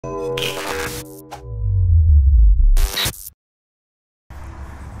Gosh,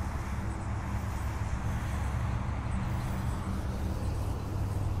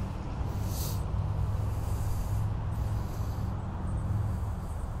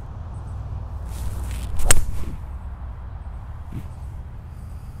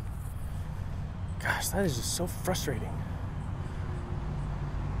 that is just so frustrating.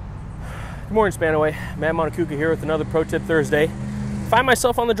 Good morning, Spanaway. Matt Monacuca here with another Pro Tip Thursday. Find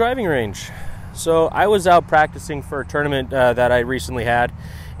myself on the driving range. So I was out practicing for a tournament that I recently had,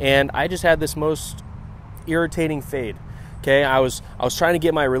 and I just had this most irritating fade. Okay, I was trying to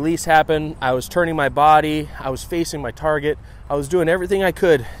get my release happen. I was turning my body. I was facing my target. I was doing everything I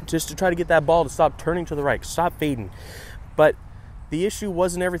could just to try to get that ball to stop turning to the right, stop fading. But the issue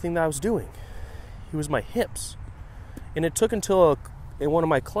wasn't everything that I was doing. It was my hips. And it took until one of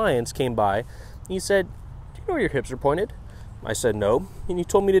my clients came by and he said, "Do you know where your hips are pointed?" I said, "No." And he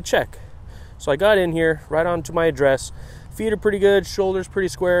told me to check. So I got in here, right onto my address. Feet are pretty good, shoulders pretty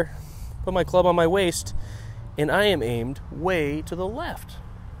square. Put my club on my waist, and I am aimed way to the left.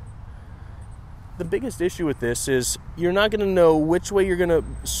 The biggest issue with this is you're not going to know which way you're going to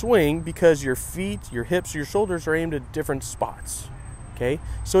swing because your feet, your hips, your shoulders are aimed at different spots. Okay?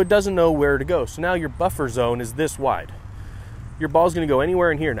 So it doesn't know where to go. So now your buffer zone is this wide. Your ball's going to go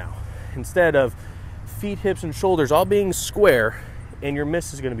anywhere in here now. Instead of feet, hips, and shoulders all being square, and your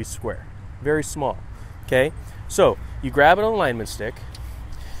miss is going to be square. Very small. Okay? So you grab an alignment stick.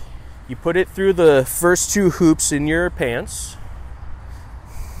 You put it through the first two hoops in your pants.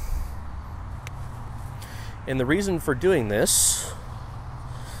 And the reason for doing this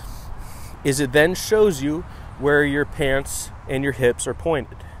is it then shows you where your pants and your hips are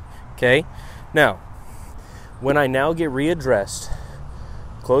pointed. Okay? Now, when I now get readdressed,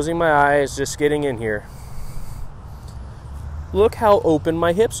 closing my eyes, just getting in here, look how open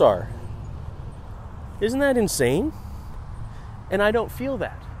my hips are. Isn't that insane? And I don't feel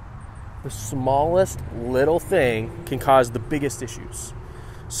that. The smallest little thing can cause the biggest issues.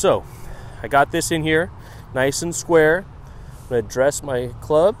 So, I got this in here, nice and square. I'm going to dress my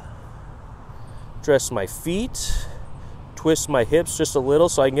club, dress my feet, twist my hips just a little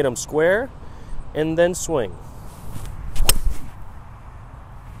so I can get them square, and then swing.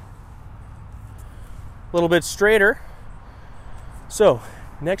 A little bit straighter. So,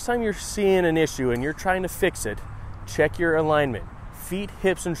 next time you're seeing an issue and you're trying to fix it, check your alignment. Feet,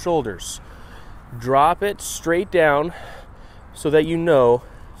 hips, and shoulders. Drop it straight down so that you know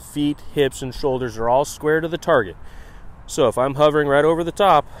feet, hips, and shoulders are all square to the target. So if I'm hovering right over the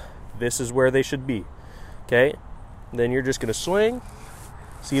top, this is where they should be. Okay? Then you're just going to swing,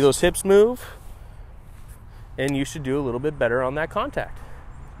 see those hips move, and you should do a little bit better on that contact.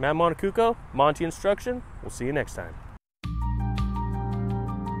 Matt Monacuca, Monty Instruction. We'll see you next time.